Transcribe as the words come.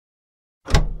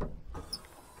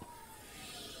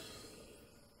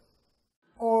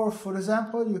Or for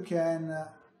example, you can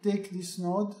take this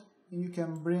node and you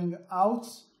can bring out,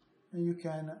 and you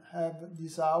can have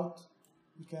this out.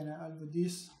 You can have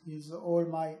this is all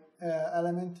my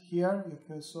element here,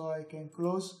 so I can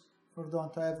close or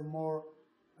don't have more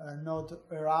node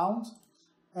around.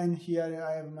 And here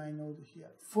I have my node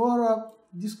here. For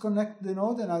disconnect the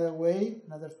node, another way,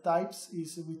 another types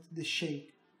is with the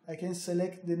shake. I can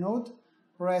select the node,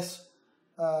 press,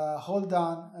 hold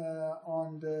down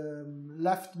on the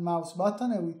left mouse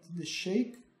button and with the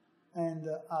shake, and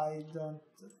I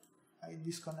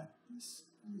disconnect this.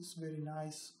 It's very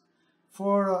nice.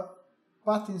 For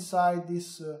put inside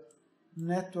this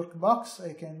network box,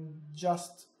 I can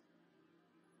just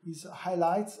use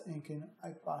highlights and can I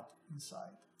put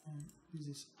inside, and this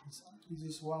is inside. This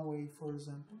is one way, for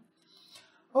example.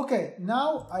 Okay,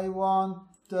 now I want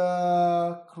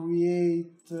to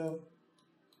create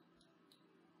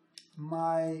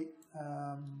my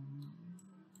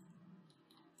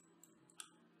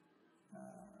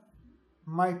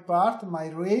my part, my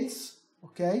rails.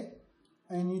 Okay,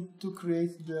 I need to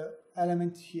create the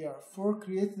element here. For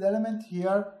create the element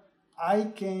here,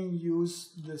 I can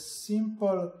use the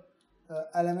simple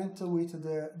element with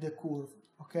the curve.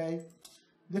 Okay,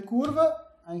 the curve,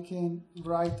 I can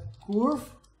write curve,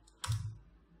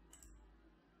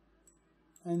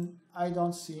 and I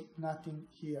don't see nothing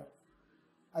here.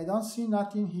 I don't see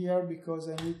nothing here because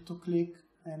I need to click,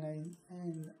 and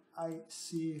I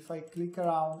see if I click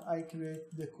around, I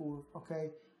create the curve.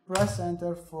 Okay, press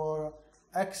enter for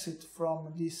exit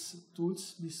from these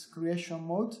tools, this creation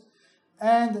mode,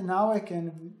 and now I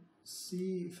can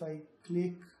see if I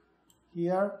click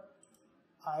here,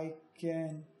 I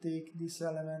can take this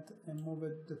element and move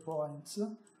it the points.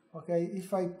 Okay,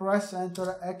 if I press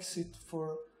enter, exit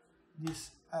for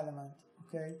this element.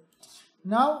 Okay,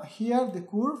 now here the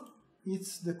curve,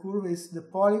 the curve is the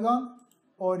polygon,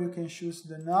 or you can choose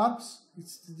the knobs.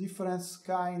 It's the different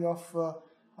kind of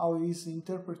how is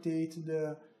interpreted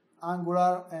the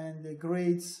angular and the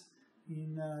grids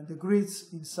in the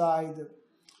grids inside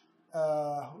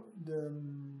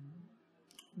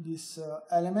this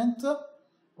element.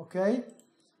 Okay,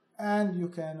 and you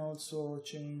can also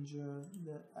change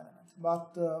the element,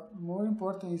 but more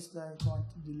important is that I want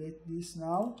to delete this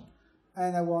now,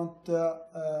 and I want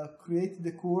to create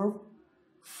the curve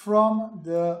from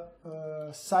the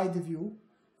side view.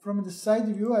 From the side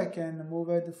view, I can move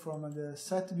it from the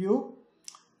set view,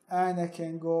 and I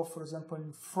can go, for example,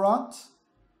 in front.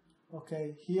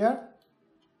 Okay, here,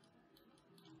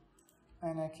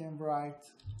 and I can write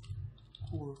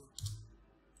curve.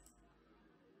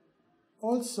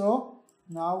 Also,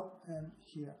 now and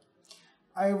here,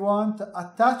 I want to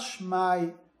attach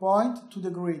my point to the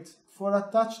grid. For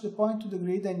attach the point to the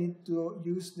grid, I need to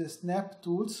use the snap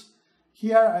tools.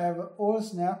 Here I have all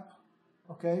snap.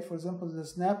 Okay, for example, the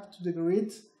snap to the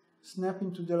grid, snap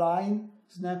into the line,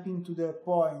 snap into the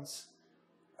points.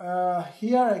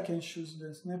 Here I can choose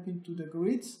the snap into the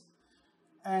grids,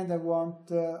 and I want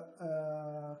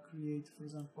to create, for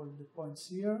example, the points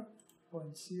here,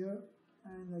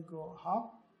 and I go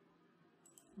up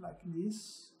like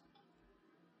this,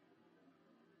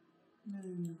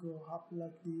 and go up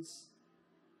like this,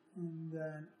 and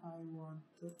then I want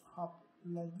to up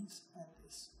like this and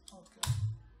this. Okay,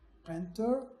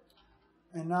 enter,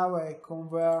 and now I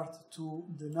convert to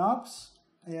the knobs.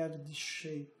 I have this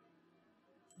shape.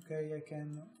 Okay, I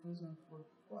can, for example,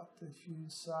 put a few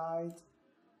inside,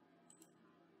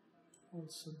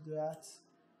 also that.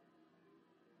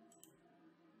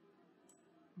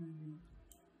 Maybe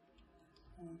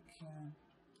I can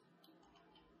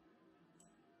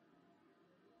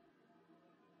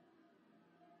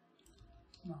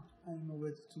I move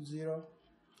it to 0.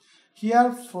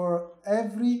 Here for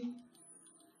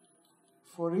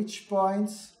each point,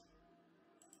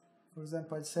 for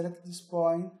example, I select this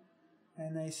point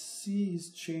and I see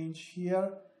is change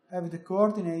here. I have the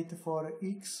coordinate for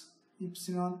x, y,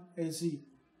 and z.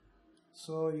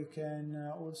 So you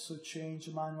can also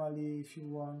change manually if you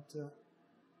want.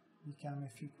 Become a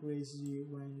few crazy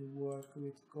when you work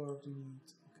with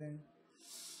coordinates. Okay.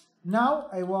 Now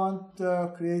I want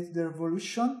to create the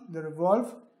revolution, the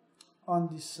revolve on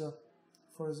this.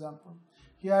 For example,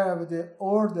 here I have the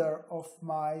order of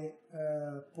my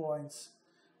points,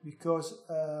 because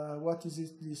what is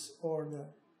it? This order.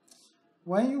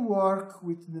 When you work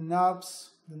with the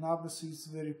knobs is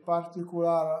very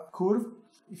particular curve.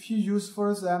 If you use, for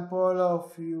example,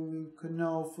 if you can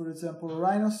know, for example,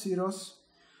 rhinoceros,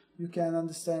 you can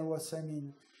understand what I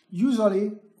mean.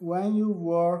 Usually, when you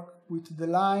work with the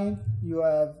line, you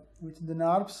have with the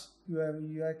knobs,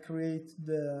 you create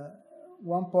the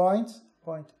one point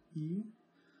E,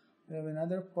 We have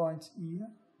another point here,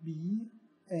 B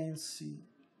and C.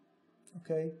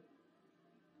 Okay.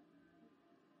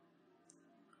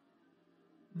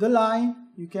 The line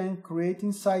you can create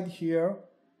inside here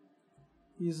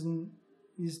is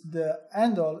the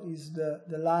handle, is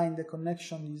the line, the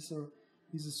connection is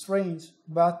strange,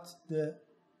 but the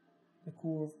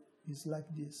curve is like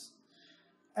this.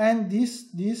 And this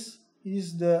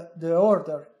is the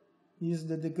order, is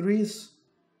the degrees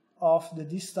of the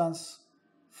distance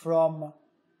from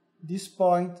this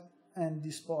point and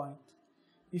this point.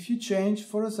 If you change,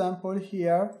 for example,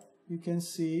 here, you can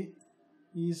see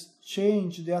is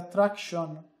change the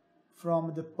attraction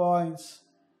from the points,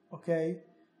 okay?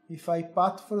 If I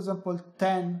put, for example,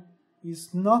 10,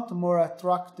 is not more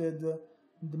attracted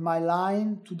my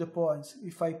line to the points.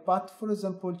 If I put, for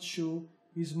example, 2,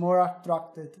 is more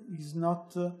attracted, is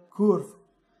not curve.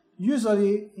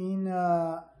 Usually in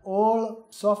all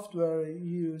software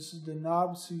you use the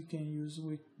knobs you can use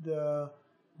with the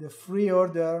 3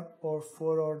 order or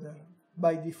 4 order.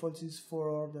 By default is 4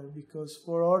 order, because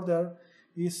 4 order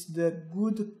is the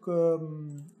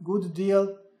good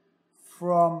deal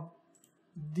from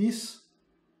this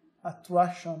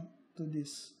attraction to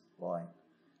this point,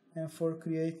 and for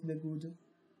create the good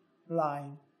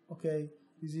line. Okay,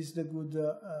 this is the good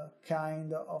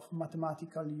kind of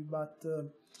mathematically, but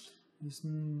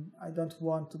I don't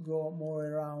want to go more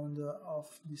around of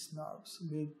these knobs.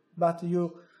 But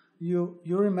you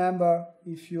remember,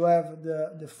 if you have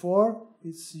the 4,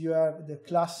 you have the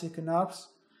classic knobs,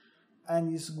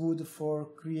 and it's good for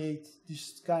create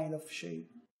this kind of shape.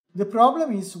 The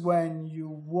problem is when you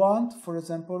want, for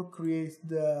example, create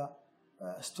the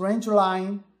strange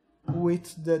line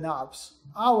with the knobs.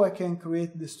 How I can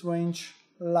create the strange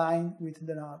line with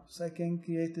the knobs? I can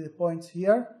create the point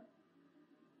here,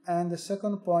 and the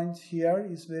second point here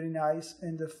is very nice,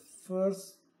 and the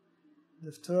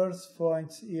third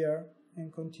point here,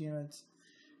 and continue it.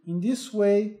 In this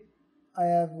way, I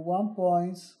have 1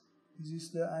 point. This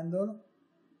is the handle,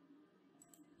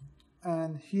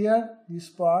 and here this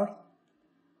part,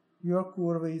 your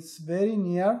curve is very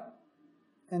near,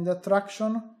 and the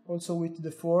attraction also with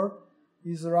the 4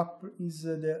 is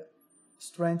the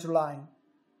strange line.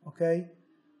 Okay,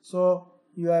 so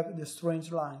you have the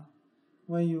strange line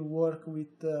when you work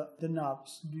with the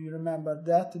knobs. Do you remember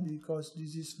that? Because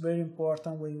this is very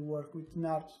important when you work with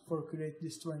knobs for create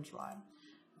this strange line.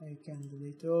 I can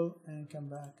delete all and come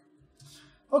back.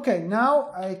 Okay,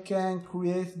 now I can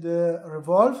create the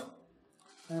revolve,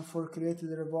 and for creating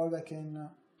the revolve I can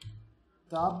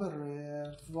tab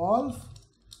revolve,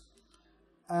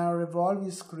 and revolve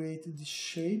is create the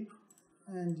shape,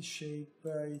 and the shape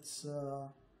it's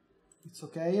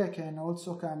okay. I can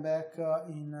also come back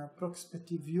in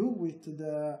perspective view with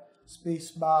the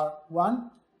spacebar 1.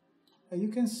 You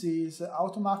can see is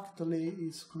automatically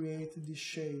is create this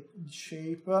shape. The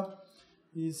shape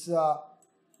is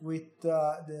with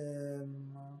the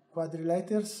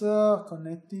quadrilaters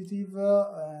connective,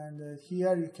 and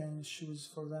here you can choose,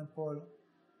 for example,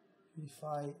 if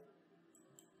I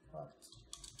put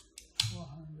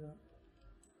 400.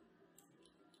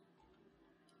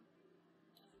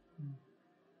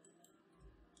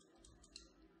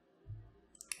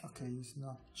 Okay, it's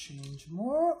not change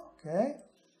more. Okay,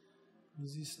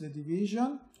 this is the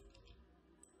division,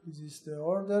 this is the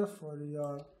order for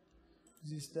your,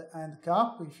 this is the end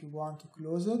cap if you want to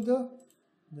close it,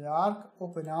 the arc,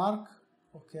 open arc.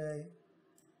 Okay,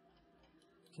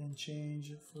 you can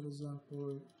change, for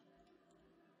example,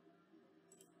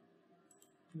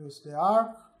 close the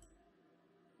arc.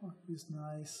 Oh, it's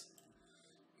nice,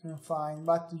 you can find,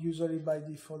 but usually by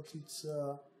default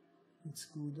it's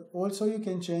good. Also, you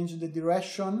can change the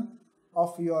direction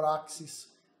of your axis.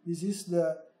 This is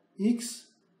the X,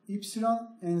 Y,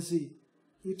 and Z.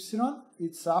 Y,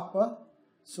 it's up,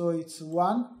 so it's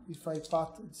 1. If I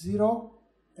put 0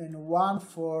 and 1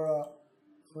 for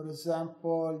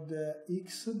example, the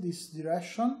X, this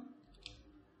direction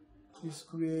is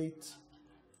create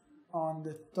on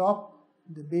the top,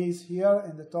 the base here,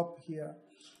 and the top here.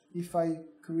 If I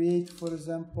create, for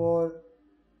example,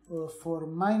 for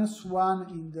 -1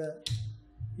 in the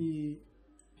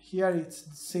here it's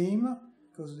the same,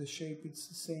 because the shape is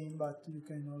the same, but you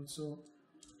can also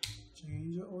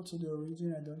change also the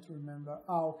origin. I don't remember.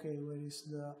 Okay, where is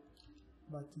the,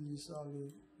 but this is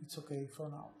only, it's okay for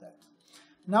now. That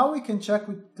now we can check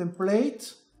with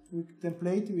template. With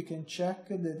template we can check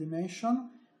the dimension.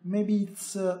 Maybe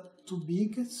it's too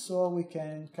big, so we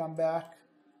can come back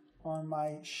on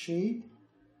my shape,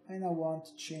 and I want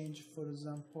to change, for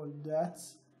example, that,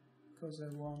 because I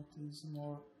want is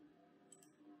more.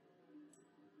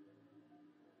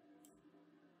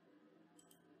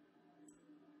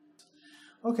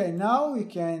 Okay, now we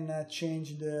can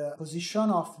change the position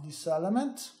of this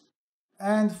element.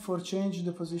 And for change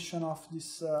the position of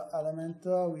this element,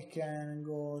 we can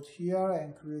go here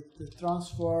and create the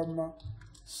transform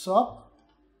SOP.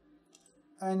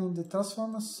 And in the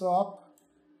transform SOP,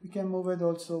 we can move it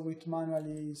also with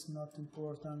manually, it's not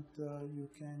important. You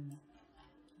can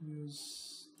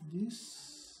use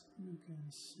this. You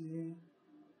can see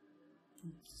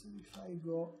if I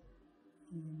go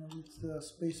in with the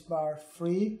spacebar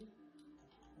free,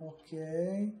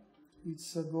 okay,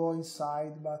 it's go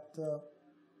inside, but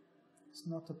it's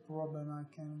not a problem.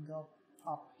 I can go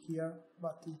up here,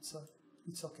 but it's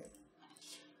okay.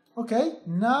 Okay,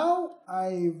 now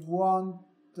I want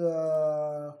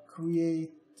to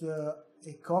create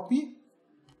a copy.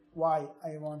 Why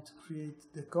I want to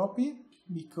create the copy?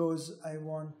 Because I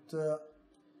want to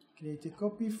create a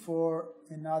copy for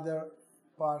another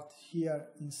part here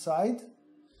inside.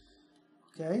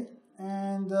 Okay,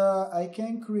 and I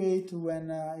can create when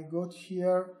I got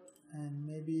here, and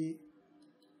maybe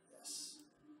yes,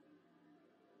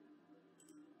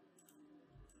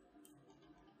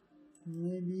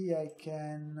 maybe I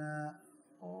can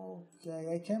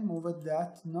okay, I can move it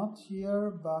that not here,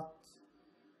 but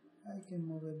I can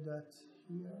move it that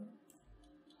here.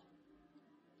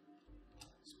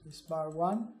 Spacebar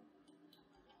 1.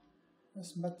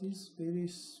 Yes, but it's very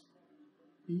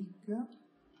big.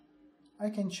 I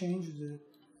can change the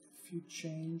few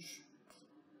change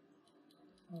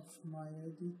of my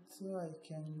edit. I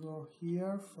can go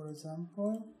here, for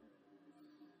example,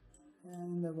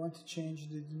 and I want to change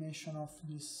the dimension of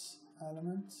this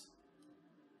element.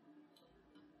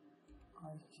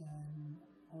 I can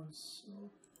also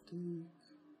take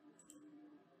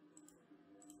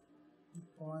the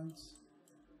points,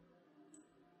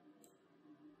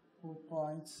 4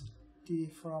 points, T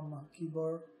from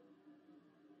keyboard,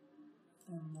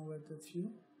 and move it a few.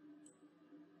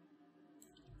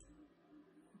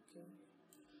 Okay,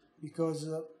 because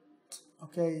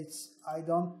okay, I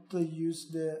don't use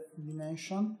the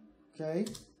dimension, okay,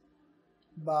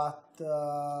 but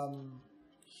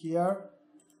here,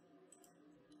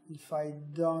 if I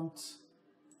don't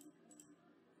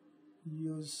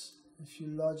use a few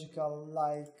logical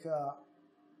like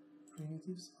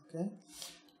primitives, okay,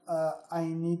 I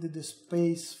need the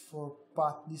space for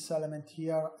put this element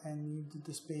here and need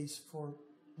the space for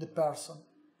the person.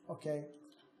 Okay,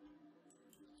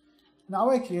 now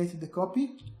I created the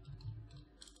copy.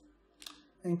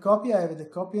 In copy I have the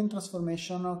copy and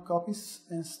transformation, copies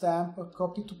and stamp,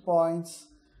 copy to points,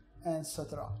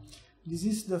 etc. This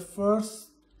is the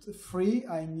first 3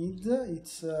 I need.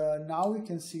 It's now we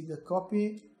can see the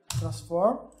copy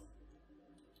transform.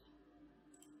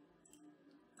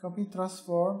 Copy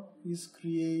transform is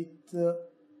create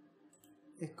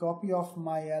a copy of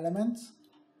my element.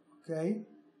 Okay,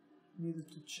 needed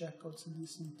to check also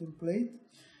this in template.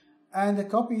 And the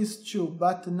copy is 2,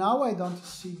 but now I don't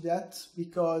see that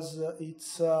because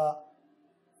it's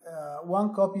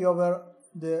 1 copy over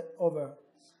the over.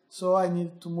 So I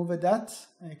need to move that.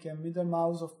 I can middle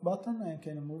mouse of button and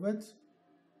can move it.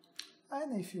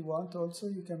 And if you want also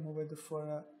you can move it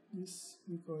for this,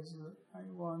 because I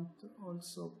want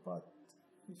also put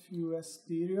a few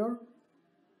exterior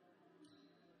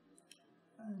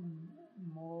and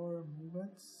more move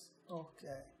it.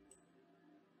 Okay.